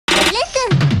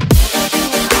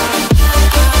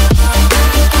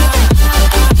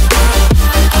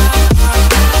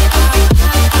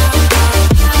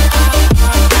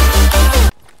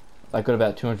I got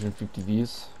about 250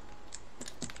 views.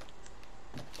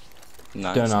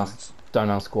 Nice, Don't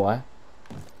ask why.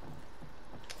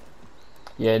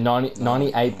 Yeah,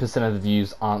 98% of the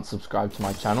views aren't subscribed to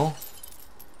my channel.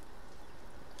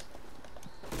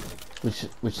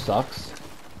 Which sucks.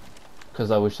 Because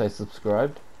I wish they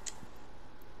subscribed.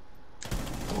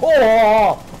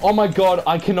 Oh! Oh my god,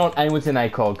 I cannot aim with an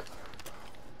ACOG.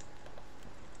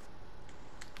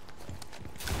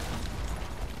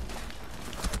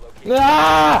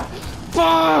 Ah!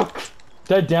 Fuck!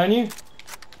 Did I down you?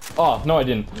 Oh, no I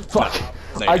didn't. Fuck.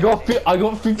 No, I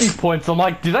got 50 points. I'm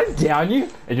like, did I down you?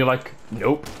 And you're like,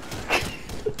 nope.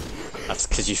 That's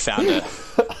because you found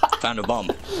a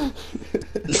bomb.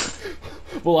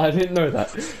 Well, I didn't know that.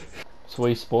 So where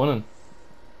you spawning?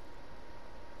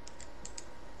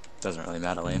 Doesn't really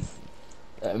matter, Liam.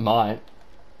 It might.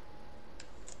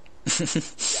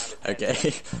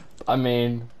 Okay. I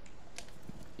mean,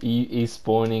 he's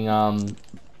spawning I'm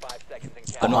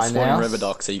not spawning River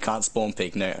Dock, so you can't spawn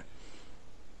peek, no.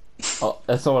 Oh,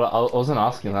 that's not what I wasn't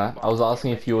asking that. I was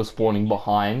asking if you were spawning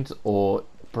behind or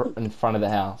in front of the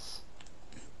house.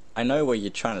 I know where you're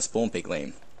trying to spawn peek,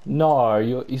 Liam. No,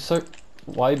 you're so.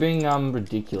 Why are you being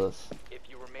ridiculous? If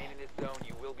you remain in this zone,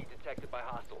 you will be detected by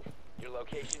hostiles. Your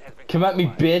location has been Come at me,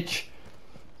 bitch!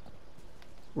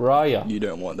 Where are ya? You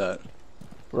don't want that.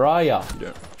 Where are ya? You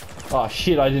don't. Oh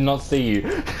shit! I did not see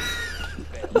you.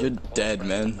 You're dead,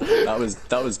 man. That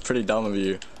was pretty dumb of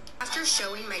you. After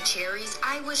showing my cherries,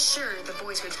 I was sure the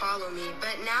boys would follow me,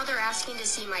 but now they're asking to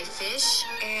see my fish,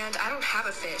 and I don't have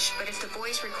a fish, but if the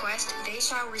boys request, they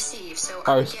shall receive, so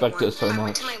I I'll respect get one. it so I went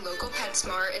much. to my local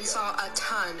PetSmart and saw a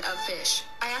ton of fish.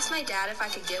 I asked my dad if I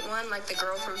could get one like the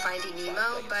girl from Finding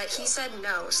Nemo, but he said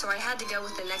no, so I had to go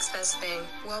with the next best thing.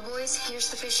 Well, boys, here's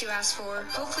the fish you asked for.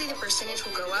 Hopefully the percentage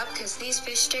will go up, because these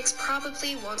fish sticks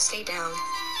probably won't stay down.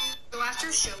 So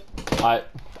after show...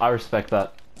 I respect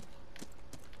that.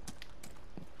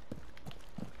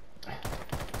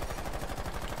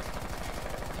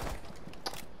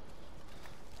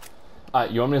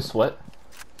 You want me to sweat?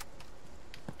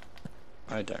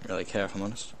 I don't really care, if I'm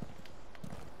honest.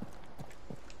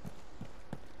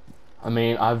 I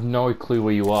mean, I have no clue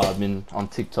where you are. I've been on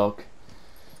TikTok.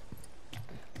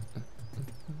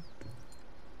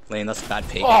 Liam, that's bad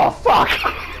peek. Oh, fuck!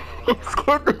 You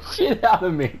scared the shit out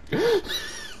of me.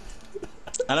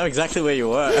 I know exactly where you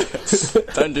were.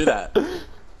 Don't do that.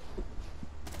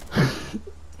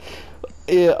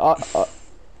 Yeah,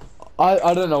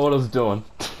 I don't know what I was doing.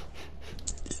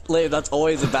 Liam, that's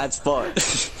always a bad spot.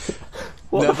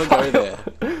 Never go there.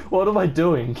 What am I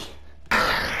doing?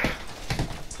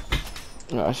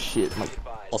 Oh shit.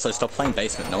 Also, stop playing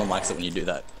basement. No one likes it when you do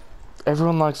that.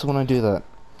 Everyone likes it when I do that.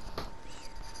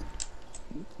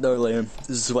 No, Liam.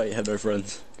 This is why you have no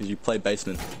friends. Because you play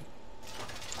basement.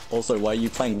 Also, why are you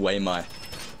playing Waymai?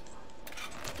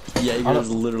 Jaeger is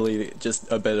literally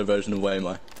just a better version of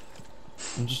Waymai.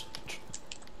 I'm just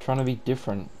trying to be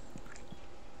different.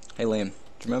 Hey Liam,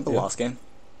 do you remember the last game?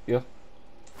 Yeah.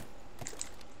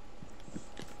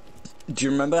 Do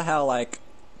you remember how, like,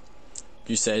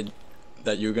 you said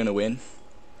that you were gonna win?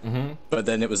 Mm-hmm. But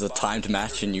then it was a timed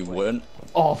match and you weren't?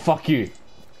 Oh, fuck you.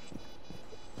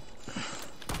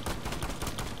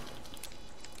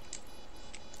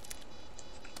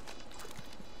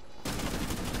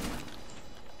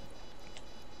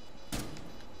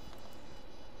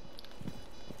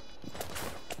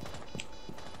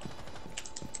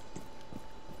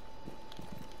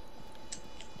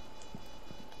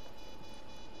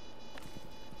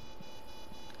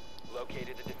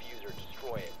 located the diffuser.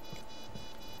 Destroy it.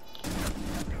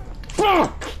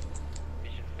 Fuck!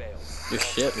 Mission failed. Good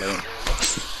shit, man.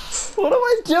 What am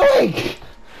I doing?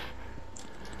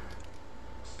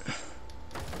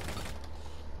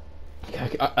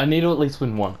 I need to at least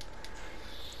win one.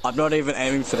 I'm not even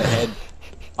aiming for the head.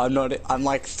 I'm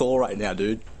like Thor right now,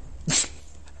 dude.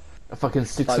 If I can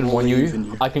 6 I and 1 believe in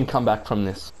you, you. I can come back from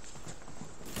this.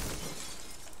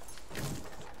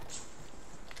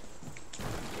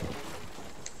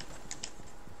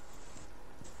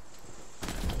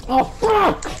 Oh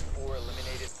fuck! 4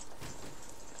 eliminated.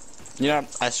 You know,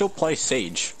 I still play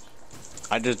Siege.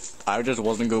 I just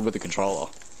wasn't good with the controller.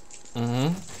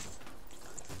 Mm-hmm.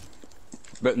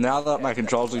 But now that my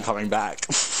controls are coming back,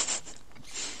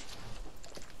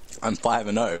 I'm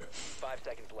 5-0. 5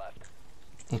 seconds left.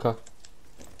 Okay.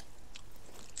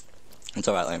 It's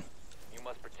alright, Liam. You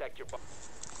must protect your.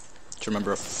 Just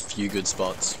remember a few good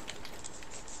spots.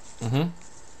 Mm-hmm.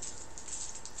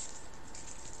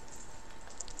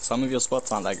 Some of your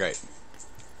spots aren't that great.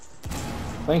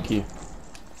 Thank you.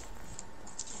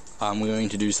 I'm going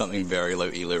to do something very low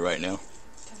elo right now.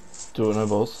 Do it, no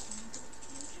balls.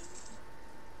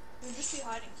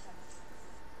 hiding, Kenneth?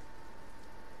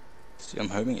 See, I'm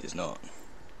hoping it's not.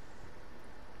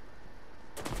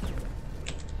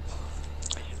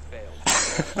 Mission failed.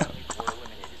 Only 4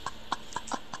 eliminated.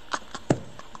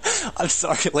 I'm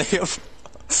sorry, Liam.